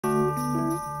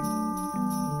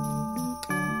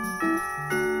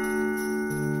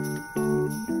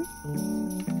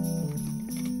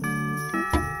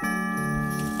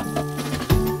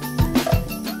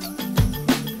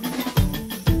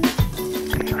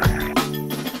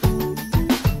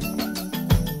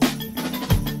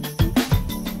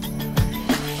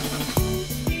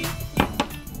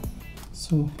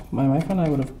my wife and I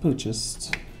would have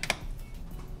purchased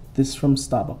this from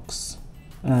Starbucks,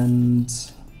 and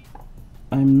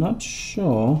I'm not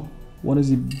sure what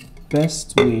is the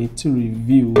best way to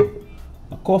review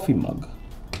a coffee mug.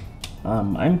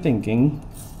 I'm thinking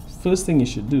first thing you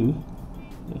should do,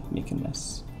 make a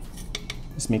mess,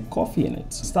 is make coffee in it.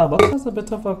 Starbucks has a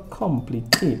bit of a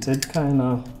complicated kind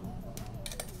of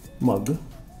mug.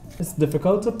 It's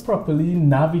difficult to properly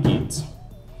navigate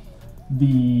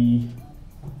the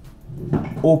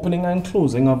opening and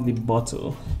closing of the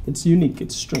bottle. It's unique,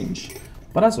 it's strange,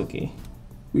 but that's okay.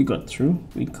 We got through,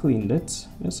 we cleaned it.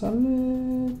 Just a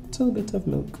little bit of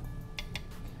milk.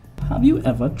 Have you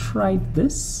ever tried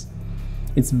this?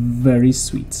 It's very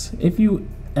sweet. If you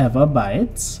ever buy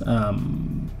it,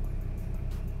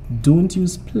 don't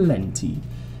use plenty,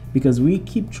 because we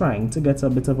keep trying to get a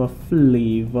bit of a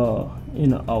flavor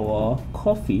in our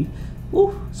coffee.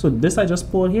 Oh, so this I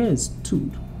just poured here is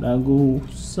 2. I'll go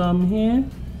some here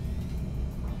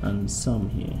and some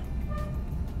here.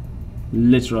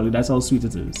 Literally, that's how sweet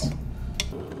it is.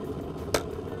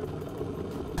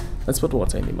 Let's put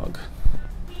water in the mug.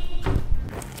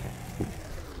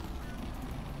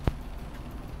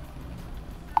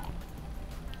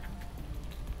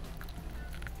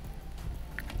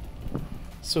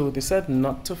 So they said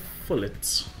not to fill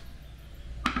it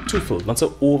too full, not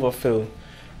to overfill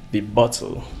the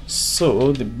bottle.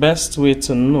 So the best way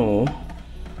to know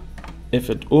if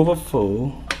it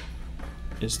overfull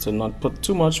is to not put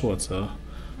too much water,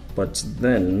 but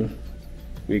then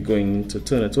we're going to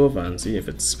turn it over and see if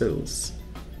it spills.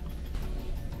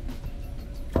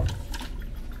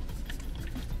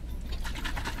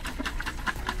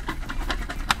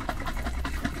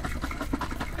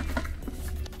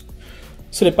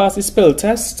 So they passed the spill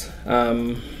test.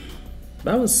 I'm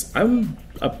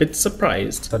a bit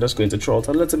surprised. I'm just going to throw out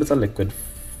a little bit of liquid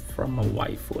from my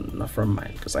wife's phone, not from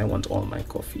mine, because I want all my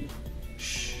coffee.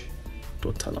 Shh,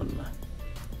 don't tell on me.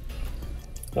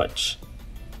 Watch.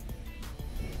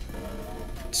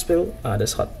 Spill. Ah,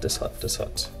 this hot, this hot, this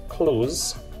hot.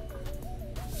 Close.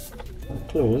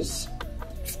 Close.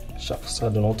 Shucks, I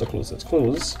don't know how to close it.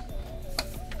 Close.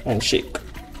 And shake.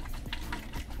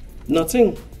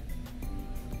 Nothing.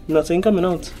 Nothing coming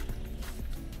out.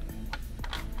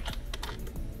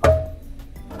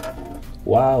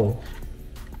 Wow.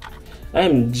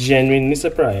 I'm genuinely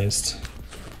surprised.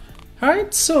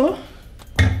 Alright, so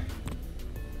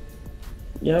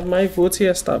you have my vote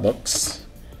here, Starbucks.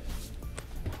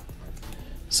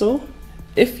 So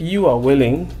if you are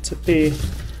willing to pay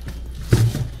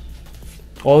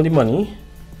all the money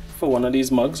for one of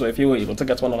these mugs, or if you were able to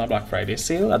get one on a Black Friday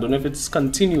sale, I don't know if it's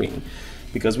continuing,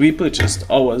 because we purchased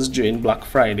ours during Black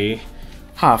Friday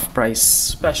half price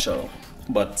special.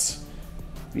 But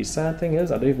the sad thing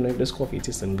is, I don't even know if this coffee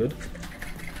tastes good.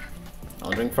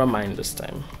 I'll drink from mine this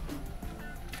time.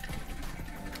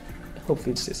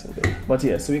 Hopefully it's tasting good. But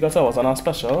yeah, so we got ours on our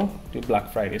special, the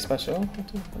Black Friday special.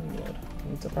 Oh Lord, I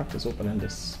need to practice opening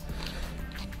this.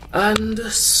 And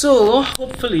so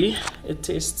hopefully it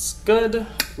tastes good.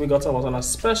 We got ours on a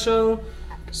special,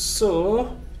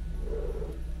 so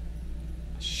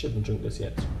I shouldn't drink this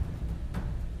yet.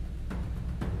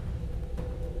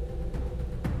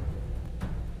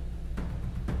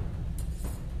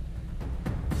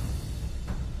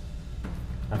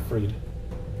 Afraid.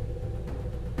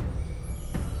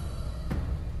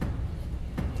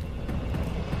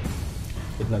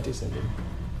 It's not tasting good.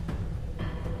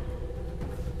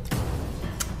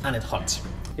 And it's hot.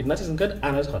 It's not tasting good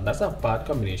and it's hot. That's a bad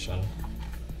combination.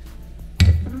 I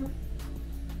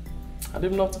don't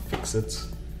even know how to fix it.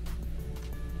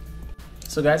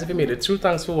 So guys, if you made it through,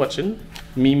 thanks for watching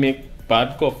me make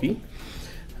bad coffee.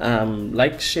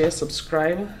 Like, share,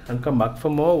 subscribe, and come back for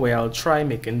more, where I'll try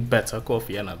making better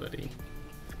coffee another day,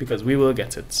 because we will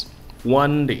get it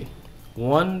one day.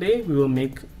 One day we will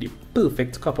make the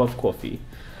perfect cup of coffee.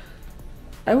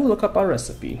 I will look up a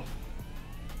recipe.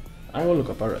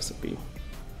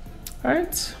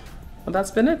 Alright, well,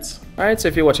 that's been it. Alright, so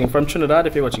if you're watching from Trinidad,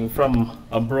 if you're watching from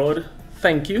abroad,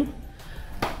 thank you.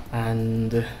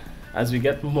 And as we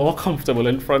get more comfortable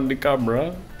in front of the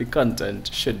camera, the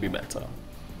content should be better.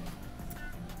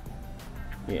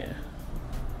 Yeah,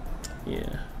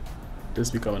 this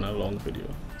is becoming a long video,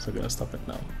 so I'm gonna stop it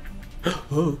now.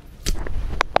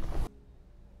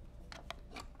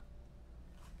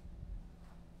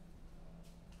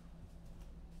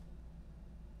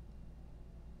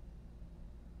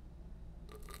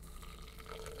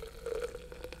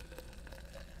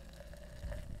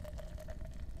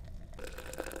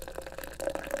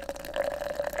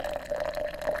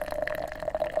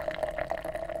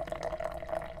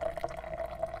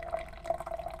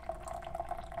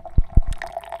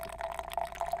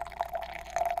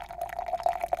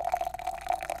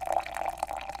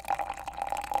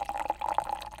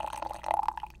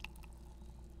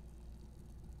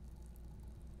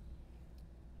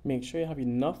 make sure you have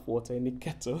enough water in the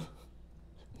kettle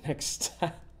next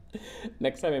time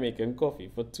you're making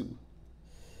coffee for two.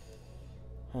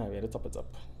 We had to top it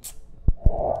up.